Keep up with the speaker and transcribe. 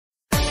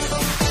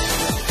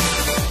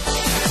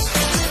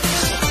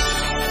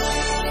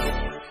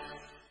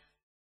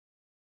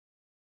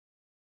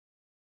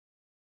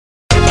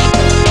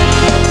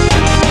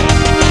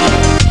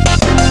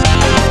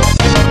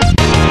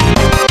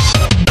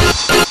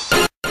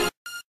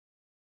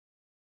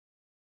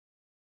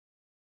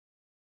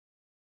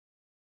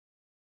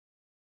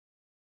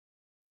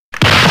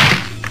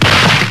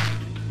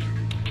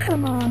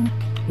come on.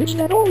 Is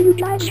that all you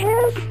guys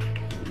have?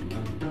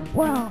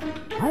 Well,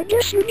 I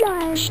guess you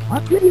guys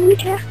are pretty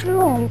weak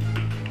after all.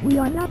 We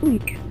are not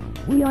weak.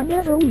 We are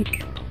never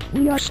weak.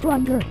 We are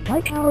stronger,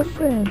 like our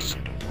friends.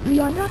 We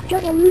are not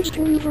gonna lose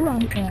to you,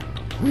 Veronica.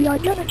 We are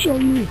gonna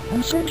kill you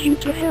and send you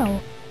to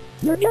hell.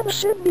 You're gonna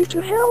send me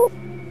to hell?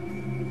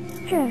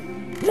 Heh,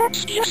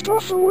 that's just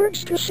awful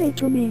words to say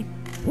to me.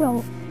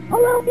 Well,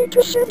 allow me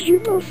to send you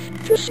both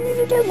to see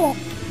the devil.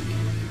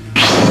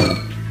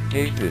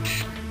 Hey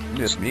bitch,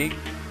 miss me?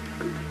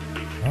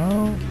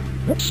 Oh,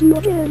 it's you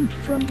again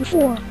from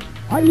before.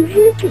 Are you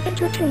here to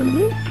entertain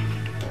me?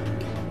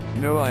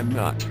 No, I'm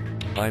not.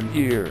 I'm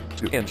here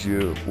to end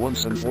you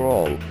once and for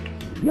all.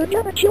 You're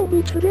gonna kill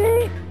me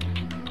today?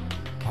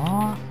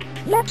 Aw,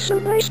 that's so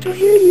nice to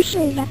hear you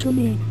say that to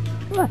me.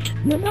 But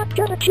you're not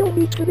gonna kill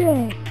me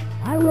today.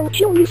 I will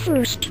kill you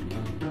first.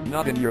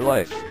 Not in your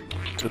life.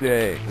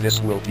 Today,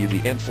 this will be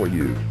the end for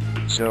you.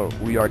 So,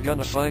 we are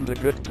gonna find a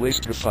good place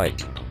to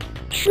fight.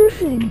 Sure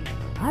thing.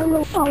 I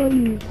will follow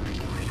you.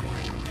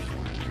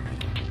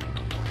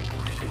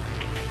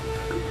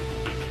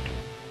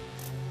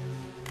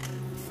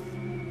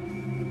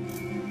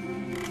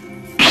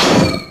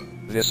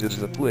 This is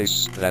the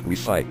place that we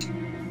fight.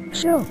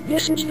 So,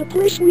 this is the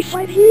place we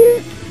fight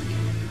here?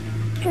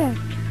 Heh,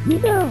 you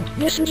know,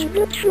 this is a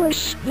good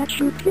choice that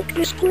you pick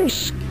this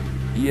place.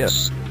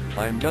 Yes,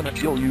 I'm gonna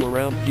kill you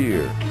around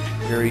here,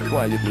 very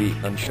quietly,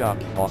 and chop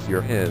off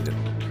your head.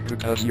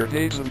 Because your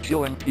days of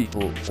killing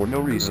people for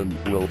no reason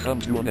will come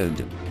to an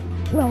end.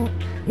 Well,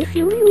 if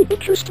you're really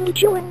interested in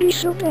killing me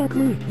so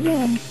badly,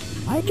 then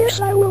I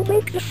guess I will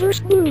make the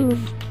first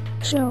move.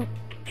 So,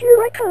 here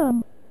I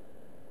come.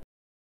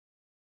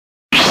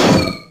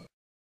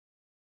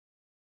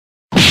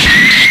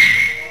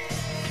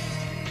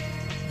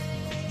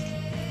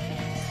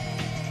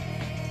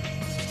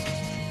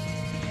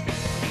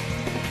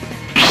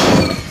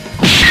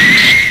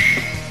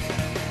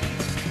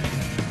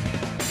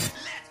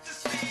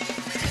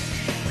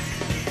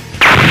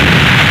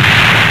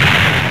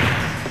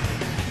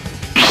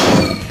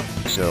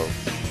 So,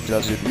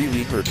 does it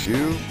really hurt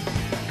you?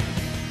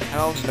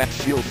 How's that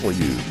feel for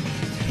you?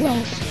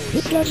 Well,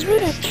 it does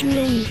hurt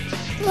actually.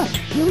 But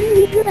you're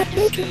really good at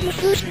making the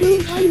first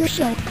move by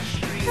yourself.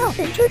 How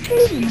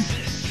entertaining.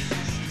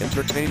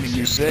 Entertaining,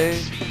 you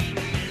say?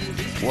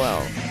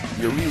 Wow,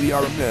 you really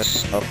are a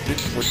mess of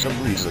bitch for some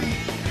reason.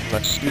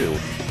 But still,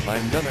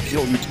 I'm gonna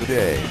kill you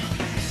today.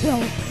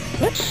 Well,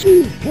 let's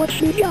see what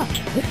you got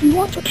if you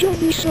want to kill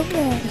me so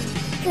bad.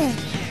 Okay,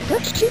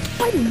 let's keep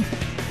fighting.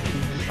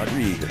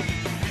 Agreed.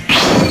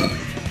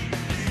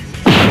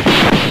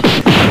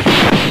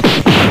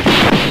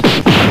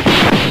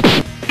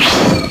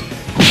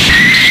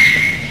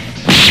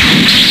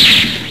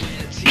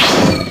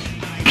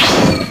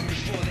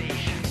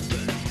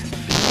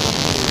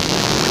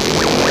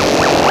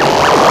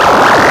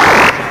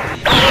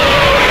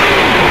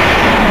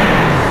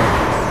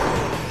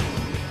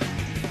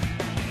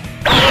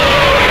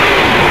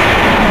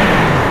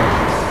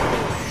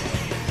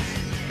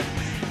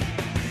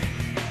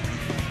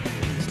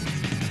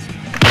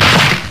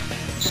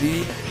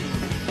 See?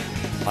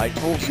 I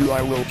told you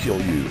I will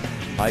kill you.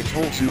 I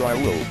told you I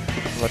will.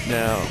 But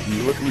now,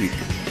 you look weak.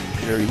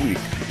 Very weak.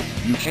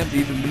 You can't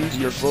even use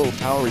your full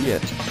power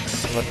yet.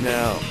 But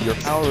now, your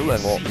power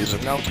level is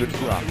about to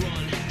drop.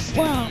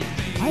 Wow,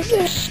 I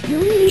guess you're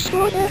really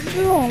strong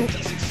after all.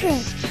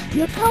 Okay,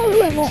 your power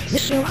level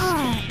is so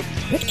high.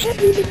 It can't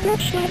even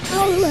match my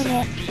power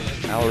level.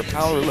 Our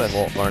power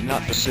level are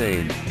not the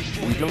same.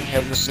 We don't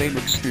have the same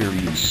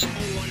experience.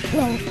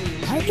 Well,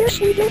 I guess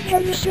we don't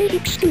have the same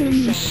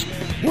experience.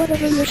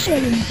 Whatever you're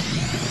saying.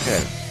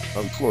 Okay,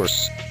 of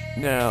course.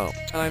 Now,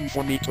 time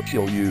for me to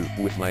kill you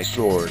with my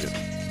sword.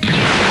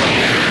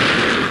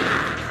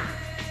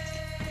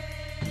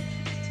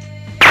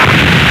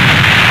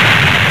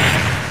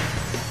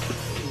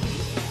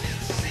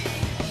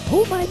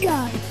 Oh my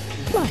god,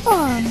 my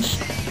arms!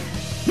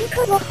 You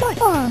cut off my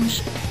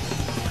arms!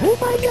 Oh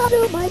my god,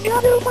 oh my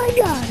god, oh my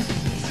god!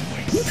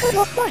 You cut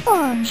off my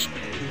arms!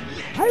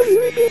 I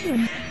really did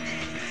them!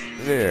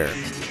 There,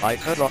 I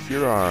cut off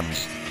your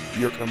arms.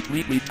 You're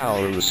completely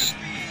powerless.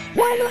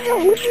 Why the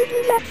hell would you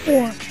do that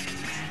for?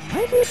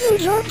 I need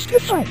those arms to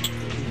fight.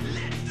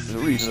 The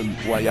reason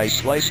why I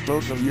sliced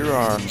both of your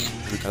arms,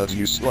 because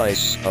you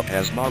sliced up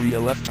as Maria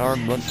left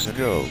arm months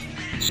ago.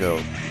 So,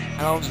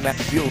 how's that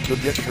feel to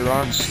get your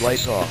arm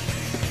sliced off?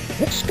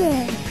 It's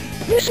bad.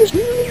 This is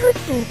really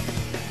hurtful.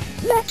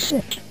 That's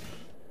it.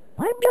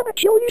 I'm gonna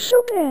kill you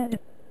so bad.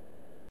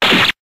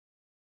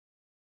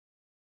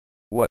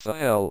 What the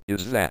hell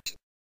is that?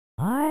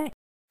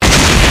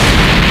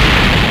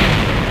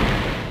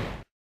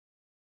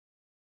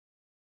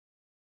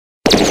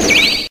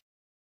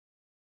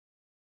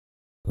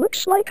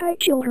 Looks like I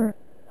killed her.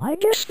 I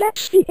guess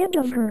that's the end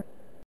of her.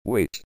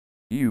 Wait.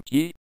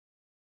 Yuki?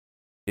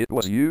 It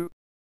was you?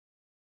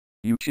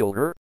 You killed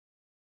her?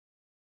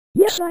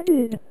 Yes, I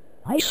did.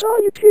 I saw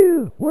you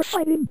two were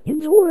fighting in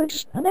the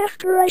woods, and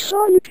after I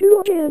saw you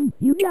two again,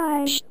 you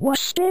guys was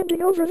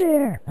standing over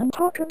there and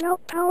talking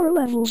about power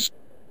levels.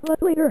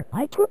 But later,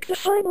 I took the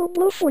final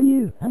blow for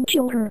you and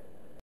killed her.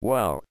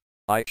 Wow.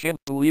 I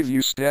can't believe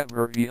you stabbed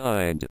her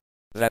behind.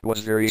 That was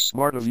very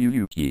smart of you,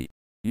 Yuki.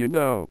 You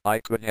know, I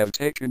could have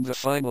taken the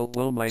final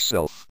blow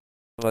myself.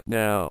 But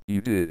now,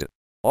 you did.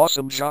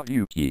 Awesome job,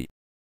 Yuki.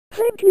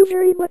 Thank you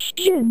very much,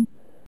 Jin.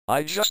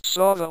 I just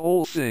saw the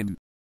whole thing.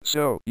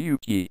 So,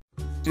 Yuki,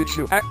 did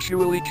you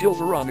actually kill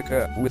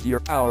Veronica with your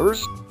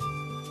powers?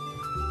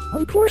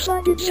 Of course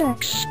I did,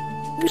 Zex.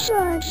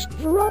 Besides,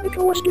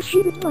 Veronica was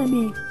defeated by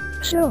me.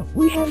 So,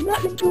 we have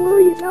nothing to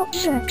worry about,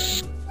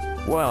 Zex.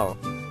 Wow.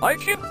 I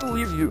can't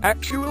believe you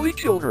actually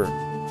killed her.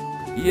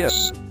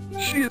 Yes,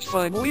 she is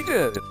finally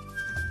dead.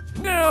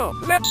 Now,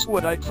 that's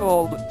what I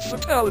called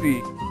fatality.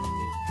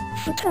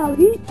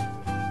 Fatality?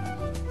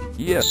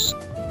 Yes,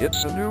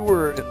 it's a new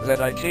word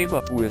that I came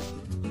up with.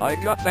 I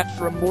got that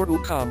from Mortal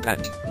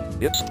Kombat.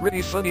 It's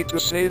pretty funny to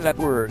say that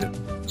word.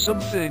 Some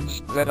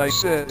things that I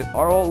said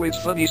are always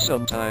funny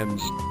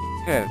sometimes.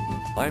 Heh,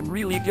 I'm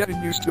really getting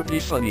used to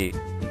be funny.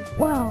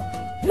 Wow,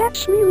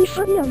 that's really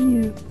funny of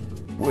you.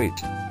 Wait,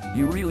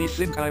 you really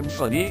think I'm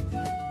funny?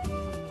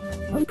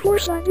 Of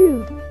course I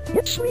do.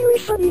 It's really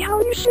funny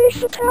how you say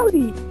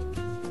fatality.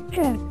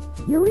 Heh,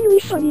 you're really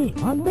funny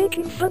on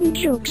making funny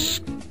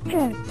jokes.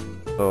 Heh.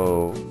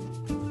 Oh.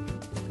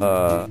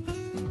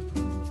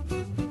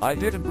 I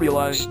didn't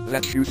realize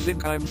that you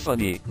think I'm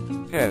funny.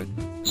 Heh,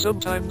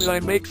 sometimes I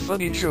make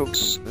funny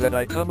jokes that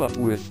I come up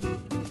with.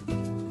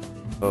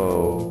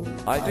 Oh,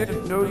 I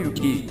didn't know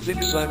Yuki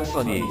thinks I'm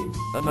funny,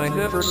 and I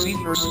never seen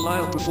her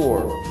smile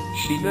before.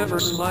 She never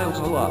smiles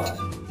a lot.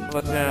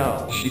 But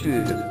now, she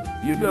did.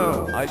 You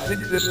know, I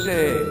think this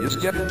day is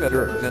getting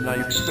better than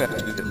I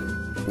expected.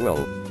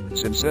 Well,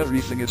 since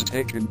everything is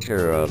taken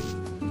care of,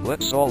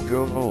 let's all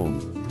go home,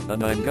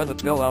 and I'm gonna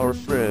tell our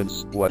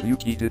friends what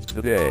Yuki did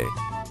today.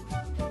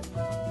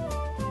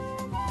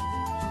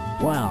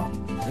 Wow,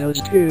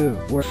 those two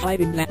were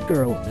fighting that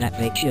girl that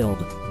they killed.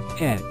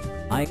 Heh,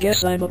 I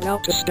guess I'm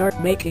about to start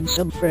making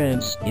some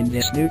friends in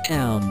this new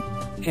town.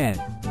 Heh,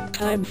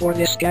 time for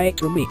this guy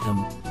to meet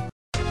them.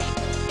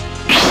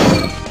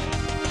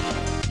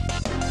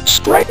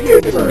 Sprite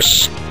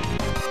Universe.